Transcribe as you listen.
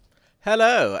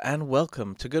Hello and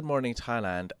welcome to Good Morning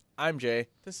Thailand. I'm Jay.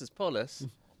 This is Paulus.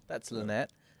 That's Lynette.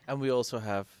 And we also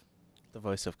have the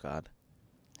voice of God.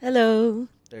 Hello.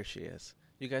 There she is.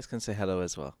 You guys can say hello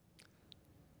as well.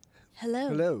 Hello.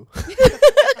 Hello.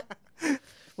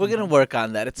 We're going to work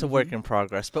on that. It's a work in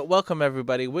progress. But welcome,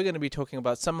 everybody. We're going to be talking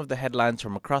about some of the headlines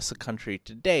from across the country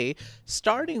today,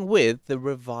 starting with the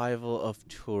revival of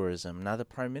tourism. Now, the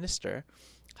Prime Minister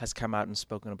has come out and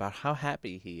spoken about how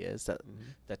happy he is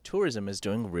that tourism is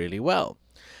doing really well.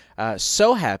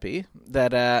 So happy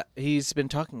that he's been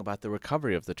talking about the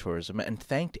recovery of the tourism and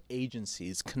thanked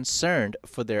agencies concerned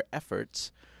for their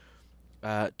efforts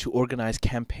to organize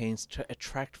campaigns to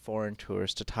attract foreign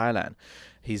tourists to Thailand.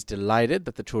 He's delighted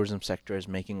that the tourism sector is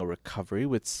making a recovery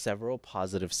with several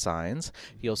positive signs.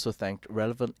 He also thanked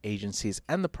relevant agencies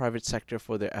and the private sector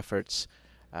for their efforts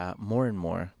more and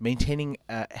more, maintaining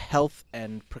health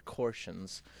and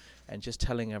precautions, and just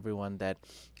telling everyone that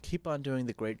keep on doing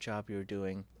the great job you're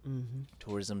doing.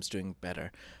 Tourism's doing better.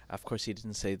 Of course, he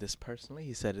didn't say this personally.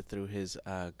 He said it through his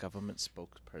government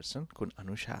spokesperson, Kun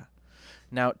Anusha.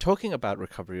 Now, talking about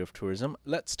recovery of tourism,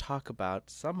 let's talk about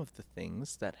some of the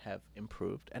things that have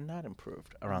improved and not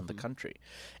improved around the country.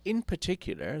 In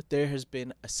particular, there has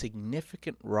been a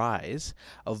significant rise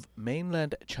of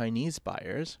mainland Chinese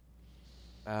buyers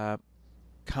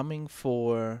coming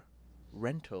for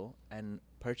rental and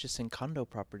purchasing condo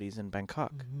properties in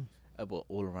Bangkok. Well,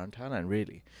 all around Thailand,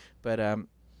 really. But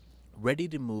ready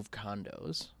to move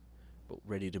condos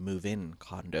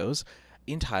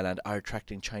in Thailand are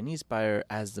attracting Chinese buyers,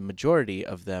 as the majority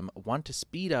of them want to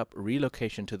speed up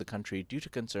relocation to the country due to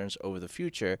concerns over the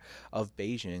future of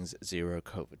Beijing's zero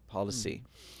COVID policy.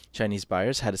 Chinese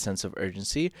buyers had a sense of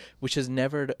urgency, which has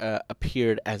never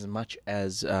appeared as much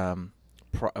as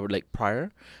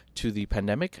prior to the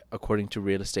pandemic. According to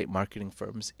real estate marketing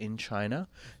firms in China,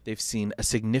 they've seen a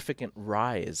significant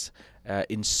rise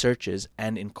in searches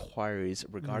and inquiries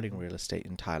regarding real estate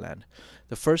in Thailand.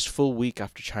 The first full week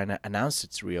after China announced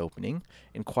its reopening,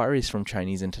 inquiries from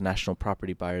Chinese international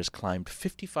property buyers climbed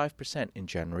 55% in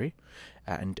January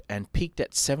and peaked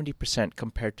at 70%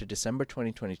 compared to December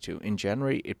 2022. In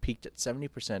January, it peaked at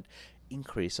 70%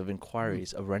 increase of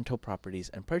inquiries of rental properties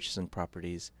and purchasing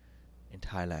properties in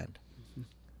Thailand.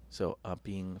 So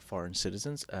being foreign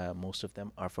citizens, most of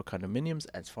them are for condominiums,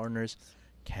 as foreigners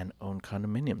can own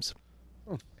condominiums.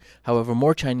 However,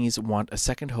 more Chinese want a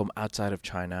second home outside of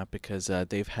China because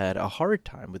they've had a hard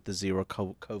time with the zero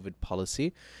COVID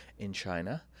policy in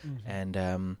China.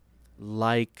 And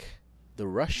like the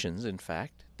Russians, in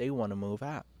fact, they want to move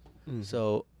out.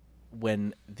 So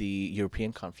when the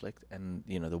European conflict and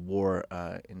the war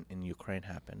in Ukraine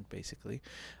happened, basically,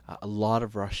 a lot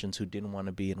of Russians who didn't want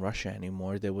to be in Russia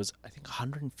anymore, there was, I think,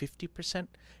 150%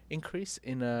 increase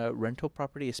in rental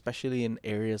property, especially in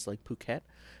areas like Phuket.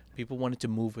 People wanted to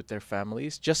move with their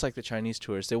families, just like the Chinese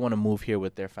tourists. They want to move here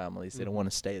with their families. They don't want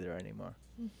to stay there anymore.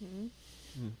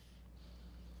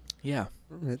 Yeah.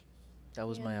 That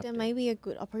was my update. There might be a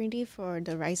good opportunity for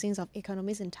the risings of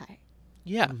economies in Thai.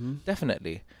 Yeah,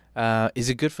 definitely. Is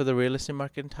it good for the real estate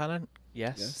market in Thailand?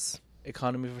 Yes.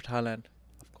 Economy for Thailand?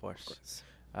 Of course.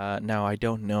 Now, I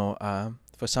don't know.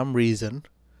 For some reason,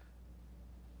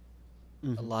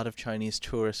 a lot of Chinese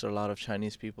tourists or a lot of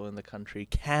Chinese people in the country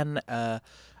can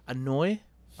annoy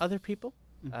other people.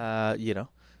 There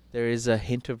is a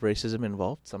hint of racism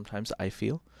involved. Sometimes I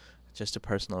feel, just a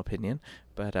personal opinion.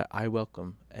 But I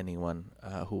welcome anyone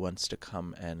who wants to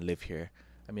come and live here.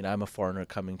 I mean, I'm a foreigner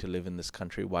coming to live in this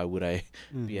country. Why would I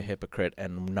be a hypocrite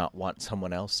and not want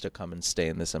someone else to come and stay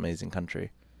in this amazing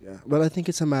country? Yeah. Well, I think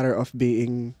it's a matter of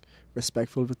being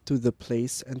respectful to the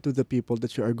place and to the people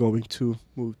that you are going to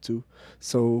move to.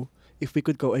 So if we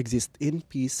could coexist in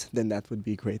peace, then that would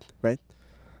be great, right?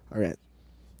 All right.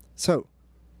 So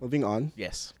moving on.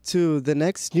 Yes. To the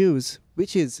next news,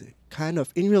 which is kind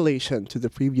of in relation to the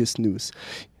previous news.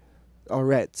 All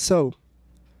right. So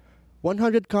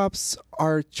 100 cops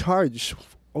are charged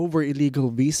over illegal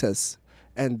visas,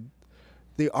 and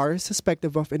they are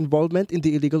suspected of involvement in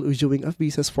the illegal issuing of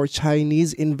visas for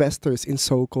Chinese investors in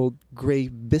so-called gray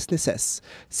businesses,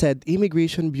 said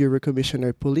Immigration Bureau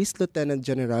Commissioner Police Lieutenant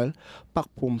General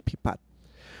Pakpum Pipat.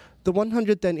 The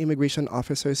 110 immigration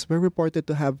officers were reported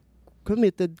to have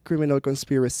committed criminal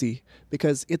conspiracy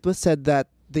because it was said that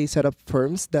they set up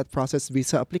firms that process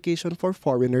visa application for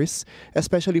foreigners,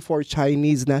 especially for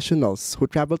Chinese nationals who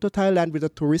travel to Thailand with a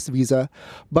tourist visa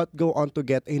but go on to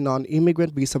get a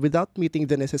non-immigrant visa without meeting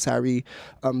the necessary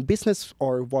business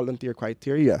or volunteer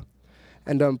criteria.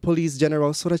 And Police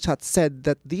General Surachat said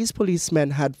that these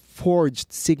policemen had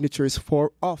forged signatures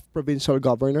of provincial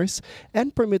governors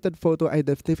and permitted photo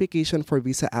identification for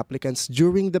visa applicants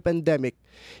during the pandemic,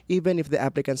 even if the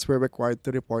applicants were required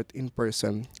to report in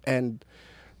person. And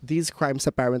these crimes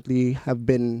apparently have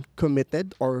been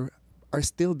committed or are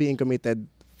still being committed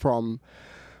from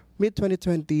mid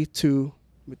 2020 to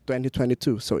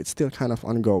 2022. So it's still kind of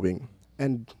ongoing.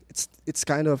 And it's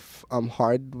kind of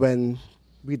hard when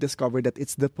we discover that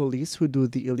it's the police who do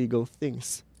the illegal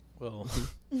things. Well,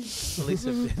 police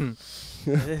have been.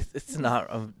 It's not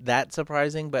that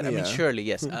surprising, but I mean, Yeah. surely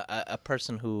yes, a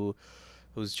person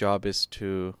whose job is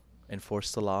to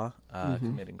enforce the law,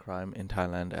 committing crime in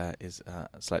Thailand is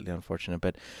slightly unfortunate.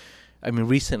 But I mean,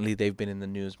 recently they've been in the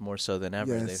news more so than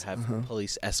ever. Yes, They've had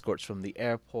police escorts from the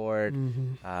airport.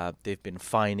 Mm-hmm. They've been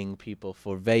fining people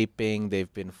for vaping.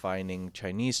 They've been fining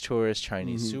Chinese tourists,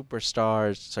 Taiwanese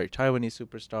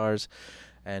superstars,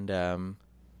 and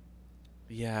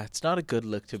yeah, it's not a good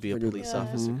look to be a police Yeah.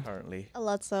 officer currently. A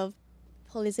lots of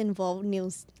police involved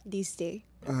news these days.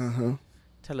 Uh-huh.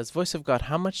 Tell us, Voice of God,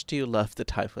 how much do you love the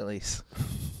Thai police?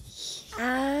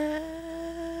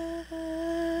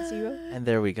 Zero. And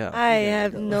there we go. I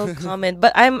have no comment,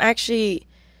 but I'm actually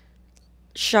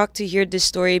shocked to hear this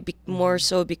story more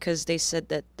so because they said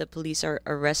that the police are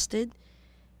arrested,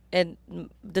 and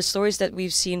the stories that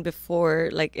we've seen before,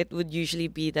 like it would usually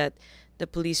be that the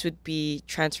police would be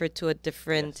transferred to a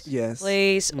different Yes.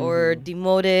 place or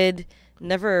demoted,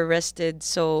 never arrested.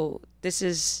 So this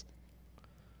is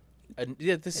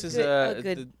Yeah, this A is good- a a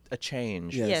good- a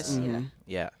change. Yes. yes,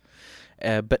 yeah.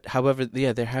 Yeah. But however,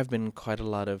 yeah, there have been quite a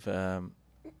lot of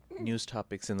news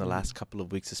topics in the last couple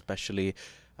of weeks, especially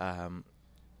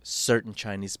certain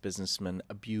Chinese businessmen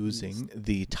abusing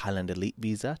the Thailand elite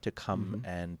visa to come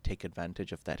and take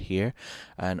advantage of that here,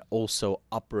 and also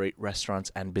operate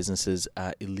restaurants and businesses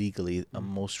illegally. A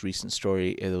most recent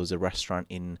story, there was a restaurant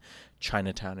in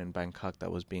Chinatown in Bangkok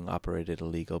that was being operated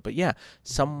illegal. But yeah,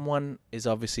 someone is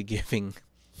obviously giving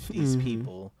these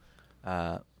people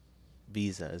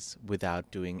visas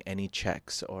without doing any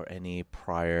checks or any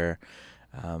prior,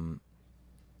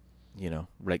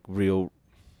 like real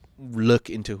look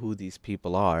into who these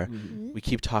people are. Mm-hmm. We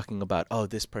keep talking about, oh,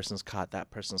 this person's caught, that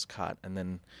person's caught, and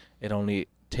then it only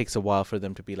takes a while for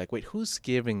them to be like, wait, who's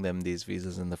giving them these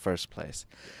visas in the first place?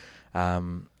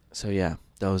 So yeah,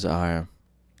 those are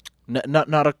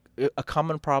not a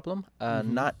common problem,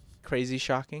 not crazy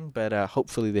shocking, but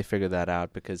hopefully they figure that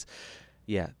out, because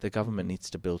yeah, the government needs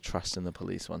to build trust in the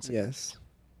police once again. Yes.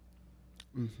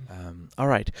 All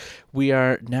right. We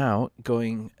are now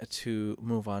going to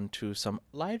move on to some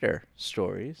lighter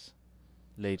stories,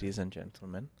 ladies and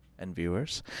gentlemen and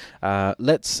viewers.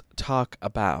 Let's talk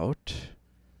about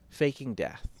faking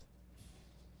death.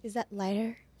 Is that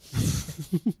lighter?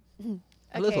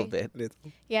 A little Okay. bit.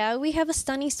 Yeah, we have a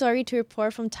stunning story to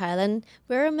report from Thailand,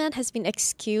 where a man has been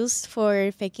excused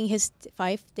for faking his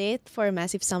wife death for a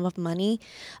massive sum of money.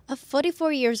 A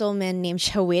 44-year-old man named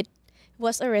Chawit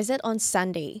was arrested on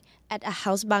Sunday at a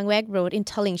house Bangwag Road in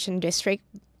Talingshan district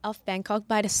of Bangkok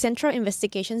by the Central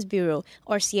Investigations Bureau,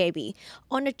 or CIB,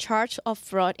 on a charge of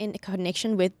fraud in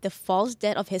connection with the false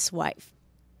death of his wife.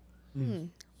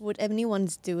 Would anyone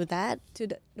do that to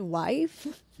the wife?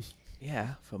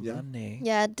 Yeah, for Yeah. money.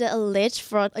 Yeah, the alleged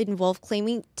fraud involved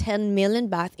claiming 10 million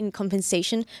baht in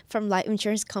compensation from life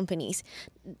insurance companies.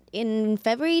 In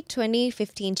February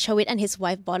 2015, Chawit and his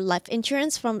wife bought life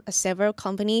insurance from several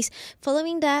companies.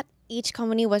 Following that, each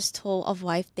company was told of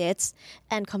wife deaths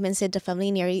and compensated the family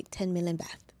nearly 10 million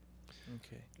baht.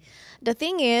 Okay. The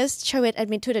thing is, Chawit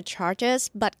admitted to the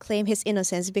charges but claimed his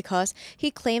innocence because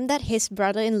he claimed that his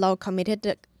brother-in-law committed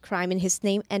the crime in his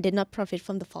name and did not profit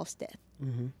from the false death.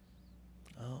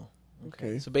 Oh,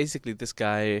 Okay. So basically, this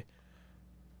guy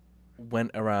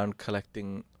went around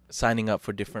signing up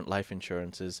for different life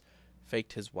insurances,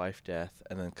 faked his wife's death,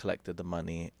 and then collected the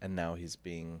money, and now he's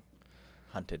being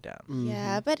hunted down.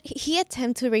 Yeah, but he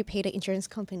attempted to repay the insurance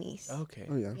companies. Okay.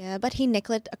 Oh yeah. Yeah, but he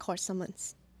neglected a court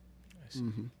summons. I see.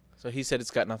 So he said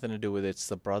it's got nothing to do with it's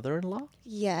the brother-in-law?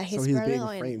 Yeah, his So he's being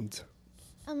brother-in-law. framed.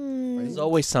 There's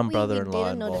always some we brother-in-law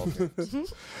didn't know that.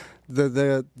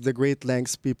 involved. The great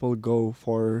lengths people go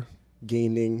for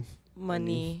gaining.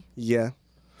 Money. Yeah.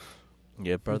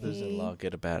 Yeah, brothers-in-law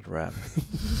get a bad rap.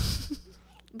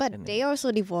 But And- they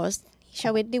also divorced.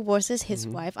 Chawit divorces his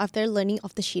wife after learning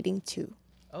of the cheating too.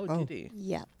 Oh, Oh. did he?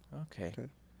 Yeah. Okay. Okay.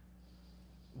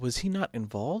 Was he not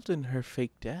involved in her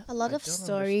fake death? A lot I of don't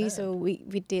stories, understand.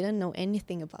 so we didn't know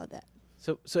anything about that.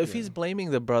 So if he's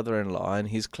blaming the brother-in-law and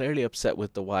he's clearly upset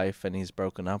with the wife and he's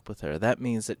broken up with her, that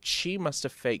means that she must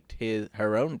have faked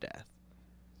her own death.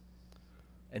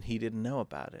 and he didn't know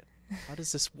about it. How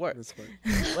does this work? That's why.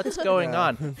 What's going Yeah.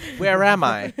 on? Where am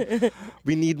I?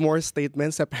 We need more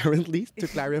statements apparently to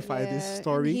clarify this Yeah, and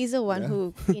story. he's the one Yeah.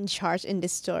 who in charge in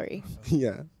this story.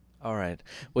 Yeah. All right.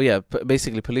 Well, yeah.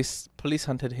 Basically, police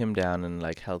hunted him down and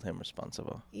like held him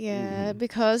responsible. Yeah,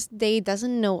 because they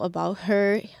doesn't know about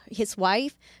his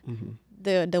wife, Mhm.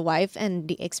 the wife and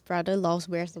the ex-brother-in-law's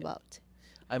whereabouts.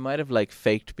 I might have like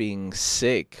faked being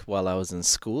sick while I was in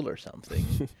school or something.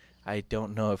 I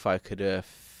don't know if I could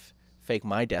fake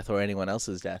my death or anyone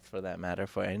else's death for that matter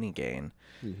for any gain.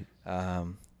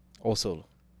 Mhm. Also,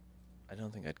 I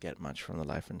don't think I'd get much from the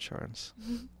life insurance.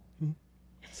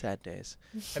 Sad days.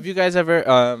 Have you guys ever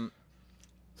Trying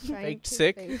faked to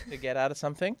sick fake- to get out of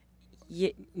something?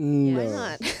 Yeah, No. Why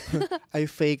not? I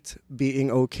faked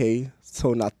being okay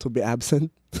so not to be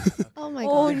absent. Oh my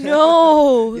oh god.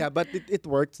 no. Yeah, but it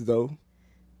worked though.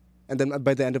 And then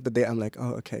by the end of the day, I'm like,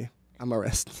 oh, okay, I'm a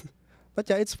rest. But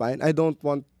yeah, it's fine. I don't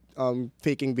want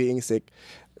faking being sick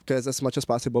because as much as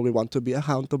possible, we want to be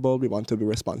accountable. We want to be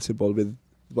responsible with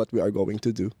what we are going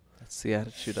to do. That's the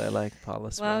attitude I like,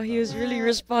 Paula. Wow, he was really Yeah.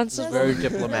 responsible. Very That's a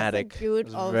diplomatic. good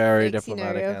It was old very fake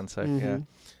diplomatic scenario. answer. Yeah. Mhm.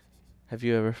 Have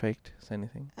you ever faked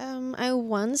anything? I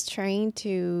once trying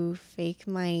to fake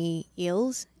my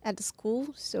ills at the school,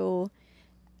 so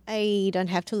I don't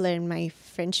have to learn my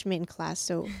French main class.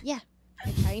 So yeah,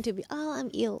 I'm trying to be. Oh, I'm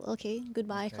ill. Okay,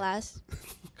 goodbye, Okay. class.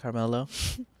 Carmelo?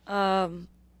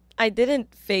 I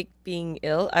didn't fake being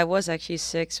ill. I was actually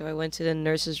sick, so I went to the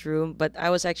nurse's room, but I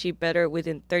was actually better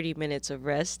within 30 minutes of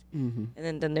rest. Mhm. And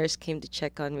then the nurse came to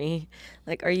check on me.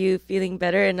 Like, are you feeling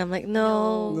better? And I'm like,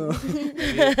 no. No.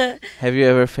 Have you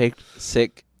ever faked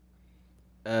sick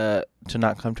to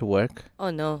not come to work?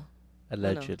 Oh, no.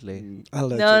 Allegedly.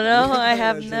 Allegedly. No, I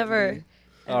have Allegedly. never.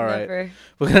 I've All right. never.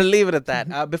 We're going to leave it at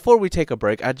that. Before we take a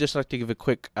break, I'd just like to give a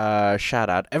quick shout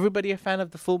out. Everybody a fan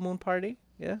of the Full Moon Party?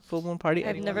 Yeah, Full Moon Party? I've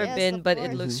Anyone? never Yes, been, of but it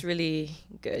course. looks really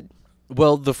good.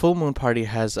 Well, the Full Moon Party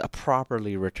has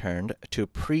properly returned to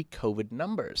pre-COVID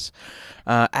numbers.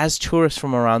 As tourists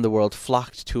from around the world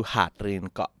flocked to Hat Rin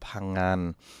Koh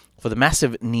Phangan for the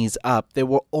massive Knees Up, there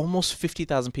were almost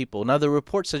 50,000 people. Now, the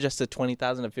report suggested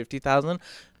 20,000 to 50,000,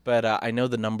 but I know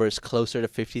the number is closer to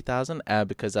 50,000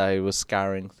 because I was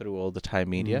scouring through all the Thai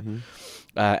media. Mhm.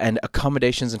 And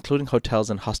accommodations, including hotels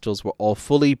and hostels, were all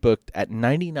fully booked at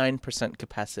 99%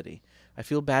 capacity. I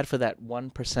feel bad for that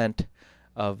 1%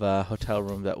 of hotel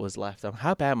room that was left.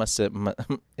 How bad must it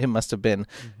must have been,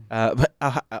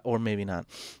 or maybe not.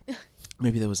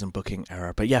 Maybe there was a booking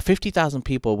error. But yeah, 50,000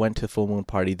 people went to the Full Moon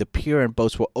Party. The pier and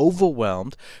boats were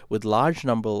overwhelmed with large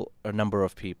number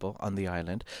of people on the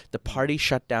island. The party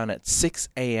shut down at 6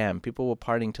 a.m. People were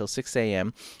partying till 6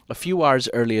 a.m., a few hours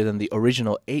earlier than the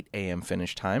original 8 a.m.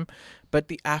 finish time. But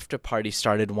the after party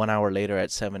started 1 hour later at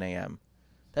 7 a.m.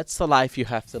 That's the life you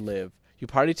have to live. You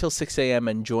party till 6 a.m.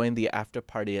 and join the after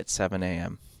party at 7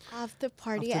 a.m. After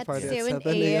party After at party at 7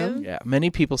 7 a.m. Yeah, many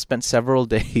people spent several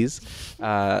days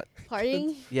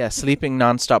Partying. yeah, sleeping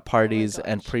nonstop parties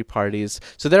and gosh. pre-parties.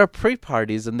 So there are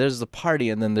pre-parties and there's the party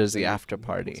and then there's the after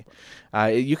party.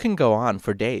 You can go on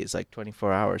for days, like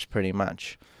 24 hours pretty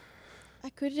much. I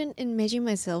couldn't imagine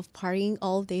myself partying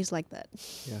all days like that.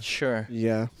 Sure,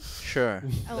 Yeah. sure.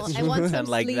 I Let's want some pretend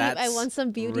like sleep. I that's want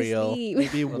some beauty real. sleep.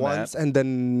 Maybe On once that. and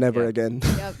then never Yeah. again.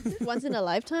 Yep. Once in a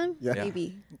lifetime, Yeah. Yeah.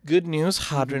 maybe. Good news,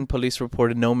 Hadrin police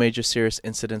reported no major serious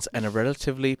incidents and a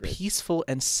relatively peaceful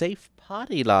and safe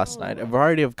party last night. A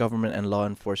variety of government and law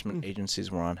enforcement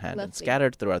agencies were on hand and Lovely.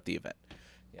 scattered throughout the event.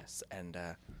 Yes, and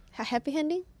Happy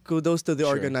ending. Kudos to the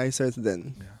Sure. organizers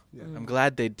then. I'm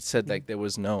glad they said like there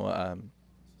was no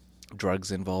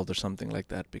drugs involved or something like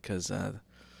that because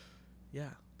yeah,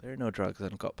 there are no drugs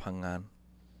in Koh Phangan.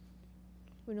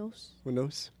 Who knows? Who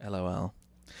knows? LOL.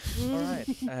 All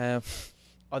right.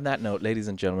 On that note, ladies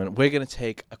and gentlemen, we're going to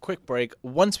take a quick break.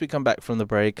 Once we come back from the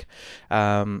break,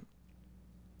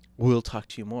 we'll talk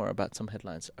to you more about some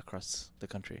headlines across the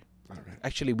country. All right.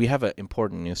 Actually, we have an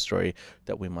important news story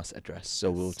that we must address, so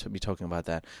we'll be talking about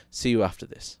that. See you after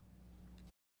this.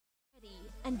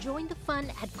 And join the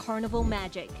fun at Carnival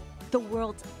Magic, the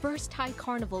world's first Thai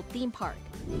carnival theme park.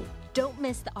 Don't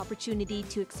miss the opportunity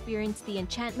to experience the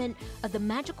enchantment of the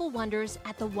magical wonders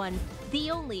at the one, the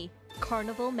only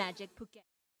Carnival Magic Phuket.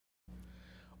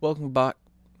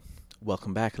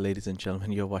 Welcome back, ladies and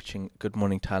gentlemen. You're watching Good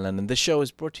Morning Thailand, and this show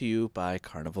is brought to you by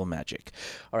Carnival Magic.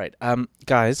 All right,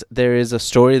 guys, there is a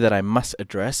story that I must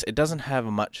address. It doesn't have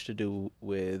much to do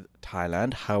with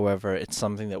Thailand. However, it's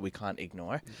something that we can't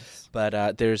ignore.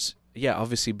 But there's,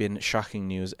 obviously been shocking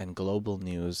news and global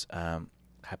news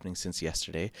happening since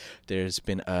yesterday. There's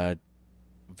been a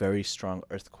very strong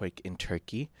earthquake in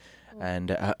Turkey,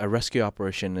 and a rescue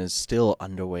operation is still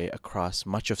underway across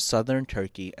much of southern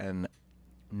Turkey and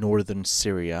northern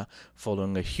Syria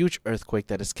following a huge earthquake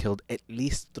that has killed at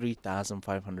least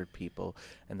 3,500 people,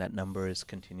 and that number is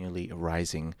continually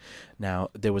rising. Now,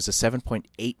 there was a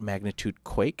 7.8 magnitude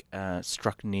quake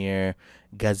struck near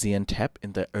Gaziantep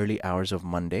in the early hours of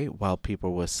Monday while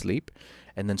people were asleep,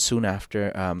 and then soon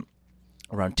after,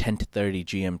 around 10:30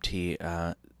 GMT,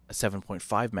 a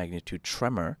 7.5 magnitude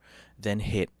tremor then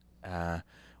hit,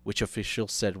 which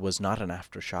officials said was not an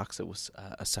aftershock, so it was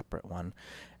a separate one.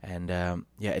 And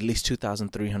at least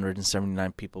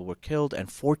 2,379 people were killed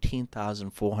and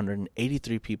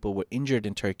 14,483 people were injured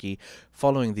in Turkey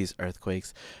following these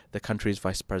earthquakes. The country's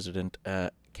vice president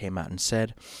came out and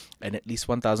said, and at least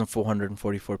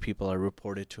 1,444 people are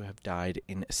reported to have died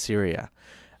in Syria.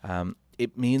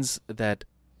 It means that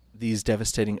these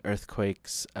devastating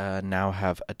earthquakes now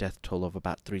have a death toll of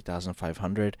about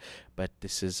 3,500, but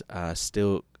this is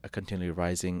still continually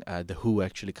rising. The WHO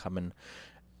actually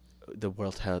the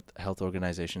World Health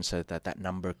Organization said that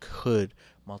number could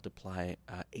multiply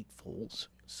eightfold.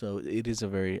 So it is a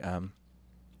very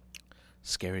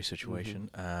scary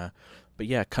situation. But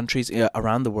yeah, countries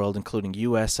around the world, including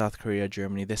U.S., South Korea,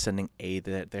 Germany, they're sending aid.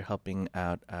 They're helping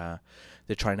out.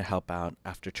 They're trying to help out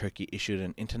after Turkey issued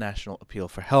an international appeal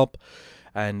for help.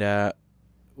 And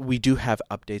we do have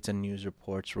updates and news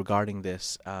reports regarding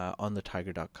this on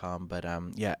thetiger.com. But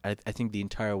I think the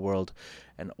entire world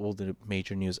and all the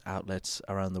major news outlets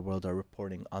around the world are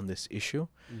reporting on this issue.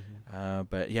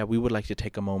 But yeah, we would like to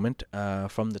take a moment on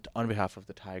behalf of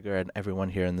the Tiger and everyone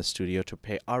here in the studio to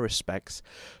pay our respects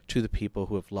to the people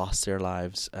who have lost their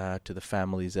lives, to the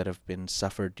families that have been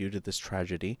suffered due to this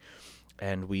tragedy.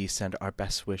 And we send our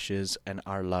best wishes and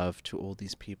our love to all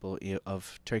these people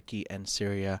of Turkey and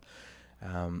Syria.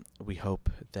 We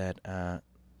hope that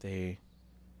they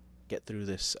get through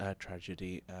this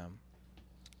tragedy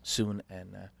soon,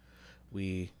 and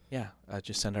we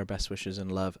just send our best wishes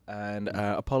and love. And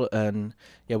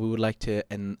we would like to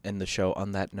end the show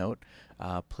on that note.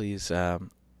 Please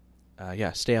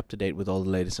stay up to date with all the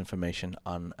latest information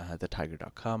on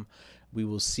thetiger.com. We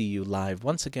will see you live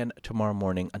once again tomorrow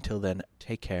morning. Until then,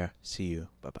 take care. See you.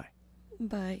 Bye-bye.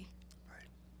 Bye.